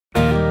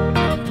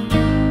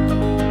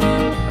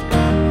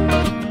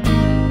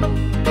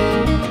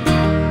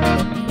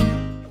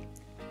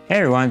Hey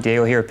everyone,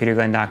 Diego here at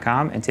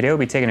peterglenn.com, and today we'll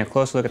be taking a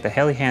closer look at the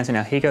Helly Hansen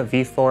Ahiga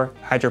V4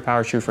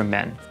 Hydropower shoe for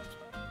men.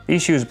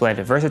 These shoes blend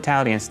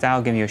versatility and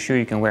style, giving you a shoe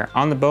you can wear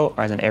on the boat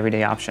or as an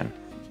everyday option.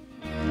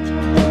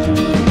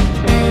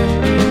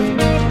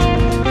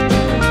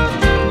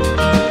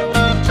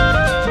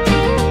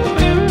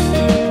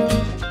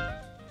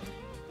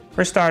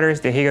 For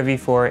starters, the Ahiga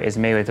V4 is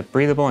made with a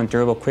breathable and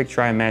durable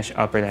quick-dry mesh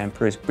upper that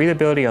improves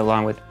breathability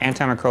along with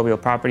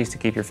antimicrobial properties to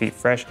keep your feet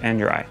fresh and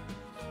dry.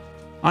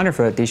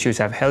 Underfoot, these shoes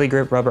have Helly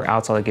Grip rubber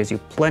outsole that gives you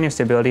plenty of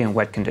stability in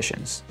wet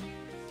conditions.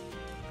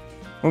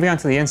 Moving on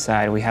to the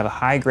inside, we have a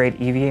high-grade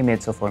EVA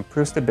midsole for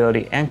improved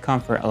stability and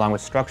comfort along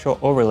with structural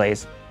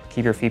overlays to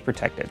keep your feet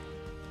protected.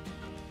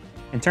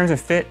 In terms of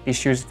fit, these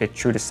shoes fit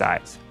true to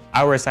size.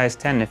 I wear a size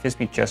 10 and it fits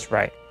me just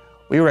right.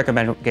 We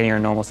recommend getting your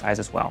normal size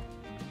as well.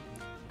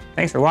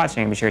 Thanks for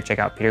watching, and be sure to check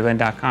out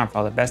peterglenn.com for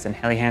all the best in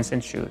Helly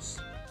Hansen shoes.